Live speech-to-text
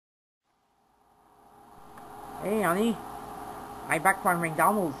Hey, honey. I'm back from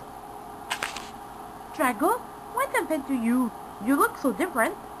McDonald's. Drago, what happened to you? You look so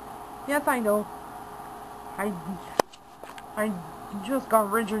different. Yes, I know. I just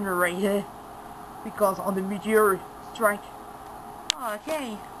got regenerated because of the meteor strike.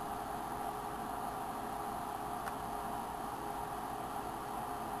 Okay.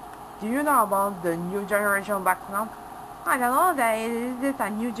 Do you know about the new generation Bakugan? I don't know. That is this a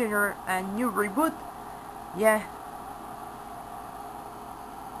new reboot? Yeah.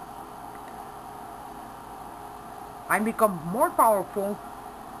 I become more powerful,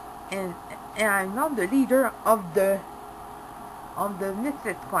 and I'm now the leader of the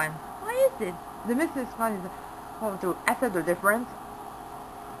Misfits clan. Why is it? The Misfits clan is going to accept the difference.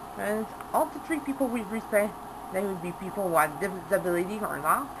 And all the three people we respect, they would be people who have disabilities or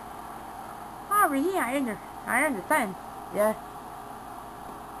not. Oh, really? I understand. Yeah.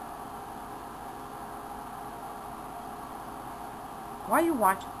 Why you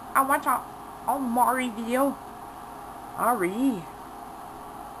watch? I watch all Mari video. Oh, really?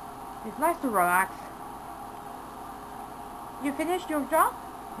 It's nice to relax. You finished your job?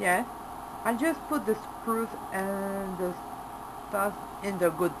 Yeah. I just put the screws and the stuff in the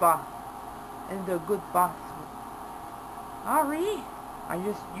good box. Oh, really? I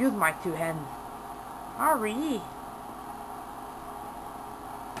just use my two hands. Oh, really?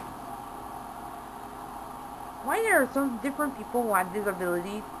 Why there are some different people who have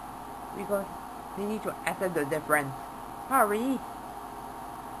disabilities? Because they need to accept the difference. Oh, really?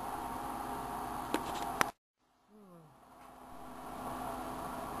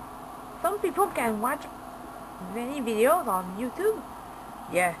 Some people can watch many videos on YouTube.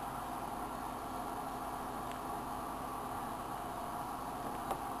 Yeah.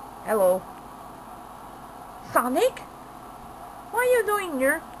 Hello. Sonic? What are you doing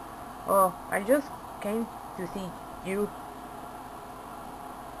here? Oh, I just came to see you.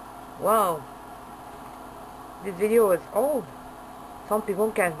 Wow. This video is old. Some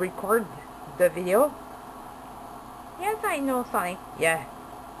people can record the video. Yes, I know, Sonic. Yeah.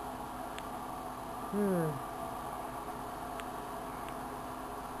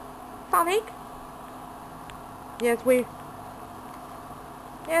 Sonic? Yes, Wavern.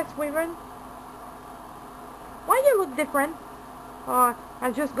 Why you look different? I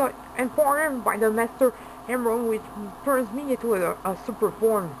just got informed by the Master Emerald, which turns me into a super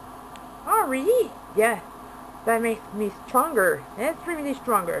form. Oh, really? Yeah. That makes me stronger. Extremely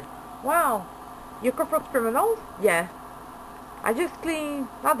stronger. Wow. You confront criminals? Yeah. I just cleaned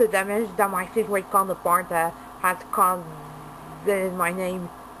out the damage that my fifth-rate counterpart has caused in my name.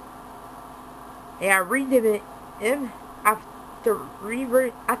 And I redeemed him after he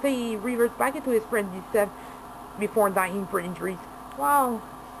reverts back into his friendly self before dying for injuries. Wow.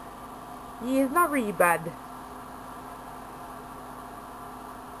 He is not really bad.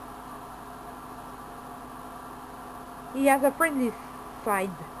 He has a friendly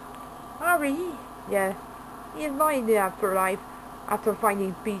side. Oh, really? Yeah. He is not in the afterlife after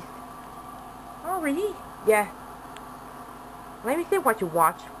finding peace. Oh, really? Yeah. Let me see what you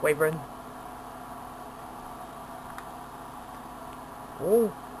watch, Wavern.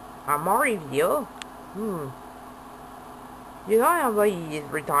 Oh, a Mari video? You know he is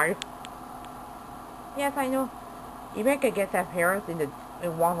retired? Yes, I know. He make a guest appearance in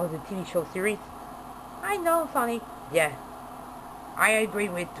one of the TV show series. I know, Sonic. Yeah. I agree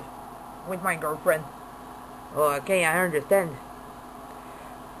with my girlfriend. Oh, okay, I understand.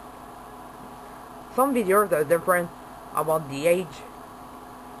 Some videos are different about the age.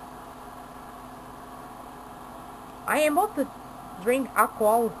 I am about to drink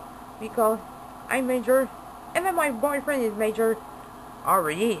alcohol because I'm major, and then my boyfriend is major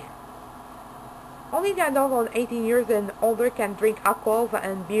already. Only the adults on 18 years and older can drink alcohol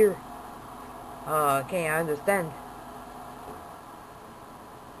and beer. Okay, I understand.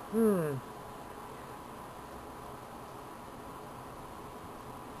 You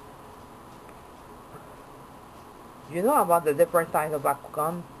know about the different types of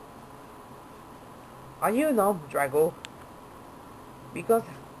Bakugan? You know, Drago? Because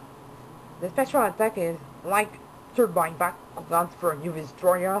the special attack is like turbine Bakugans for a new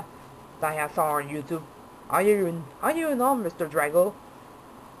destroyer that I saw on YouTube. Are you know, Mr. Drago?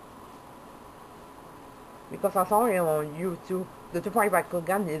 Because I saw him on YouTube. The turbine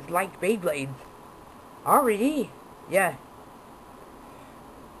Bakugan is like Beyblades. Oh, really? Yeah.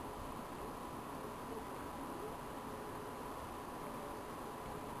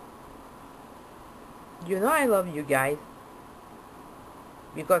 You know I love you guys.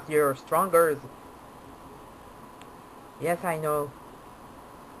 Because you're stronger. Yes, I know.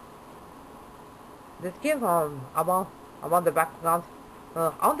 The skills about the background,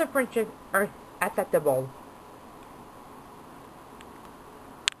 all the friendships are acceptable.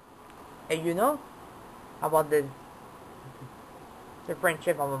 And you know about the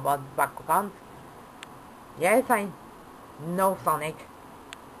friendship about Bakugan? Yes, I know, Sonic.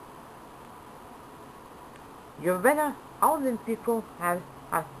 You better, all the people have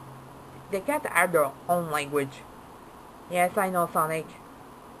they can't have their own language. Yes, I know, Sonic.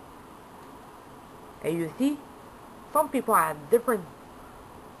 And you see, some people have different.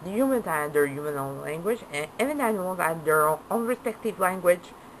 The humans have their human own language, and even animals have their own respective language.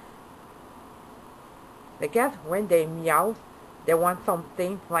 The cats, when they meow, they want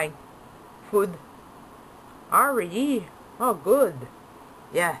something like food. Already? Oh, good.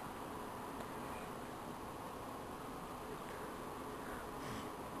 Yeah.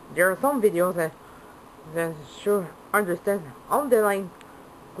 There are some videos that should understand all the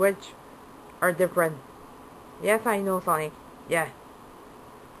language are different. Yes, I know, Sonic. Yeah.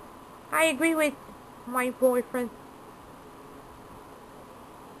 I agree with my boyfriend.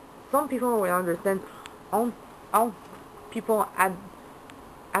 Some people will understand all people add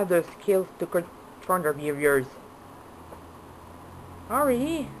the skills to control their behaviors.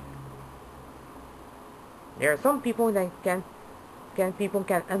 Already? There are some people that can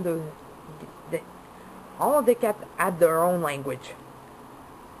handle all of the cats add their own language.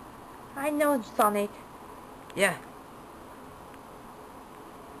 I know, Sonic. Yeah.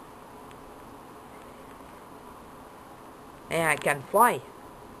 And I can fly.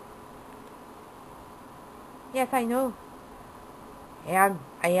 Yes, I know. And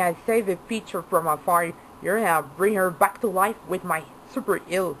I saved a creature from a fire and I bring her back to life with my super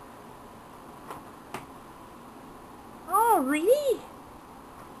ill. Oh, really?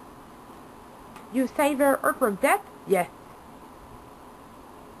 You saved her from death? Yeah.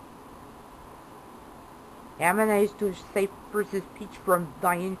 I managed to save Princess Peach from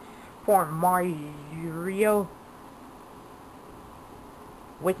dying for Mario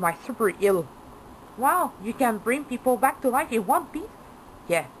with my super ill. Wow, you can bring people back to life in one piece?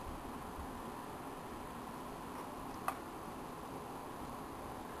 Yeah.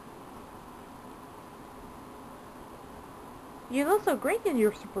 You look so great in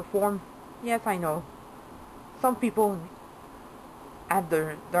your super form. Yes, I know. Some people add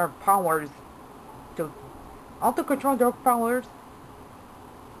their powers to control their powers.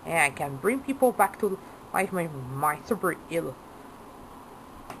 And I can bring people back to life with my super ill.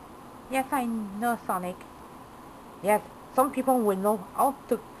 Yes, I know, Sonic. Yes, some people will know how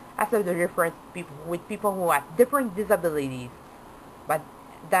to accept the difference with people who have different disabilities. But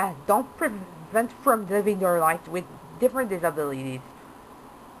that don't prevent from living their lives with different disabilities.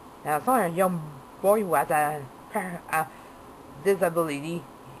 I saw a young boy who has a disability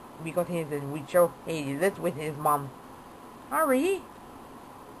because he is in wheelchair. He lives with his mom. Oh, really?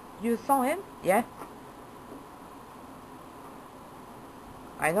 You saw him? Yeah.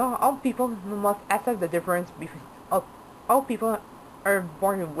 I know all people must accept the difference because all people are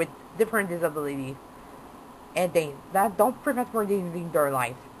born with different disabilities, and that don't prevent from living their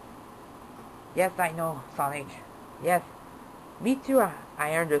lives. Yes, I know, Sonic. Yes, me too.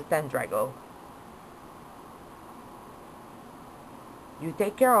 I understand, Drago. You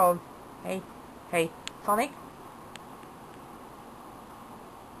take care of. Hey, Sonic.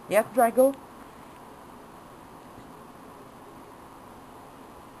 Yes, Drago.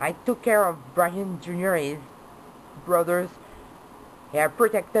 I took care of Brian Jr. and his brothers. I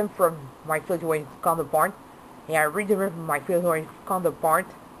protect them from my fluctuating counterpart. I redirect my fluctuating counterpart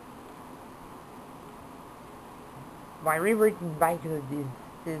by reverting back to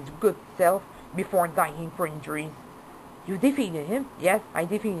his good self before dying for injuries. You defeated him? Yes, I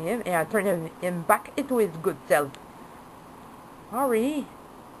defeated him and I turned him back into his good self. Oh, really?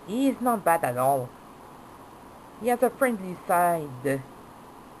 He is not bad at all. He has a friendly side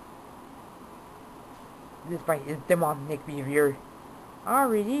despite his demonic behavior. Oh,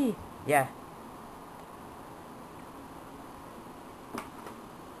 really? Yeah.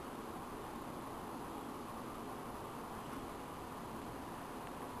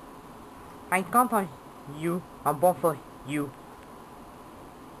 I count on you, on both of you.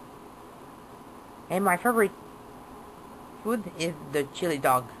 And my favorite food is the chili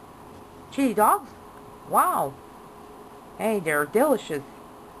dog. Chili dogs? Wow. Hey, they're delicious.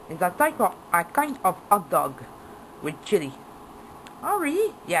 It's a kind of hot dog with chili. Oh,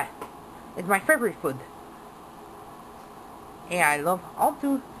 really? Yeah. It's my favorite food. And I love all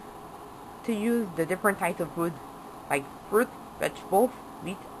to use the different types of food, like fruit, vegetables,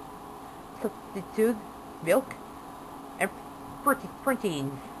 meat, substitute, milk, and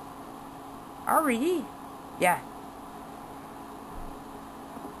proteins. Oh, really? Yeah.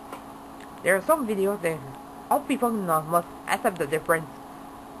 There are some videos that all people must accept the difference.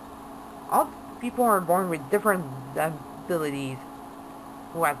 All people are born with different abilities,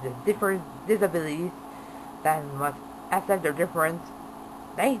 who have the different disabilities that must accept their difference.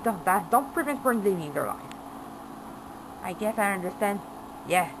 That don't prevent from living their life. I guess I understand.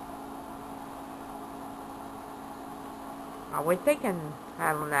 Yeah. I will take an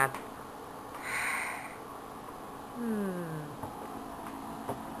nap.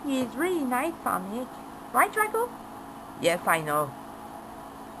 He's really nice, Sonic. Right, Drago? Yes, I know.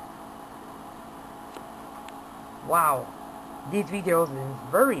 Wow. These videos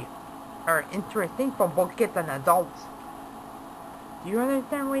are interesting for both kids and adults. Do you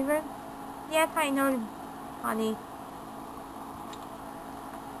understand, Wavern? Yes, I know, honey.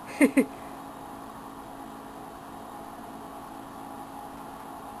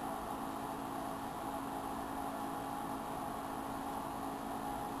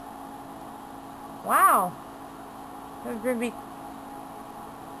 Wow. That's really...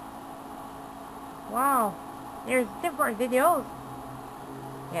 Wow. There's different videos.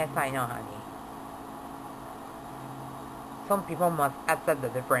 Yes, I know, honey. Some people must accept the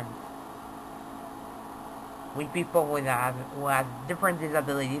difference. We people who have different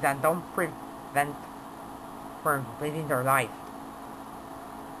disabilities and don't prevent from living their life.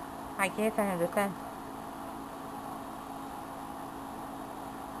 I guess I understand.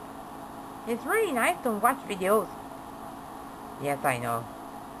 It's really nice to watch videos. Yes, I know.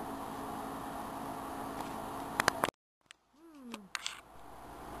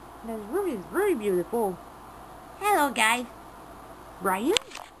 This room is very beautiful. Hello, guys. Brian?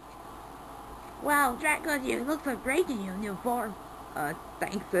 Wow, Drago, you look so great in your new form.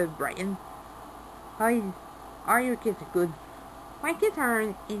 Thanks, Brian. How are your kids good? My kids are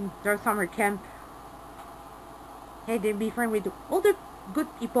in their summer camp. Hey, they be friends with other good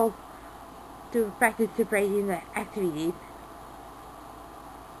people to participate in the activities.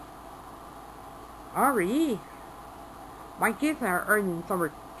 Oh, really? My kids are in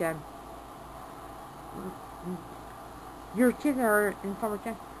summer camp. Your kids are in summer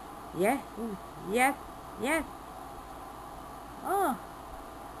camp? Yes, yes, yes. Oh.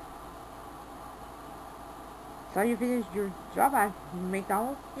 So you finished your job at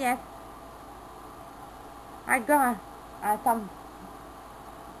McDonald? Yes. I got some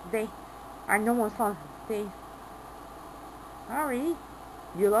day. I know what some days. Oh, really?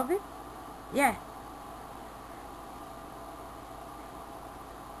 You love it? Yeah.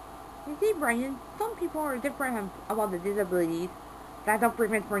 You see, Brian, some people are different about the disabilities that don't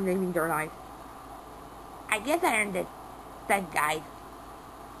prevent from living their life. I guess I earned it, that guy.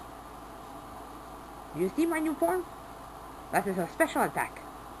 You see my new form? That is a special attack.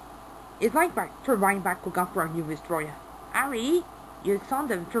 It's like Turbine Bakugan from New Destroyer. Ari, you saw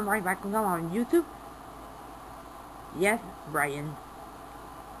the Turbine Bakugan on YouTube? Yes, Brian.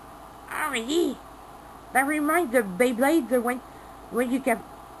 Ari, that reminds the Beyblades when you can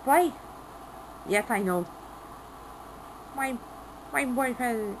play. Yes, I know. My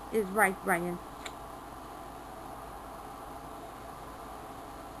boyfriend is right, Brian.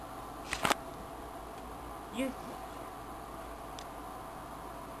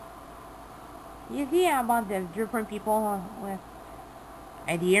 You see about the different people with,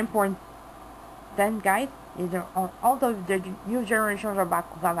 and the important then, guys, is all the new generations of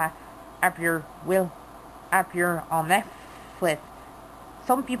Bakugan will appear on Netflix.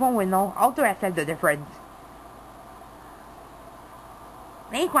 Some people will know how to accept the difference.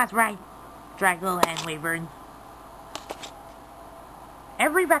 Link was right, Drago and Wavern.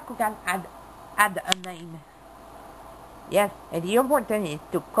 Every Bakugan had a name. Yes, and the important thing is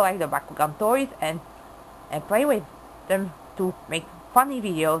to collect the Bakugan toys and play with them to make funny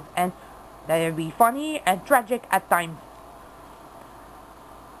videos, and they will be funny and tragic at times.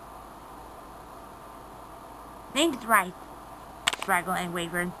 Link's right, Drago and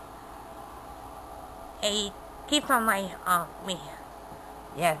Wavern. It keeps on my me.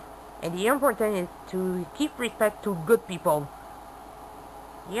 Yes, and the important thing is to keep respect to good people.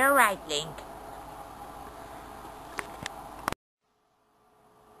 You're right, Link.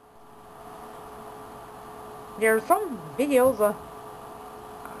 There are some videos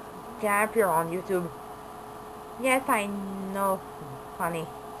that appear on YouTube. Yes, I know, honey.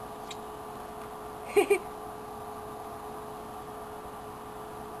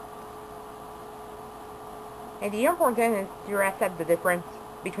 And the important thing is to accept the difference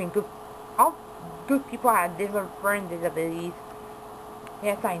between all good people have different disabilities.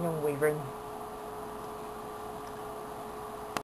 Yes, I know, Wavern.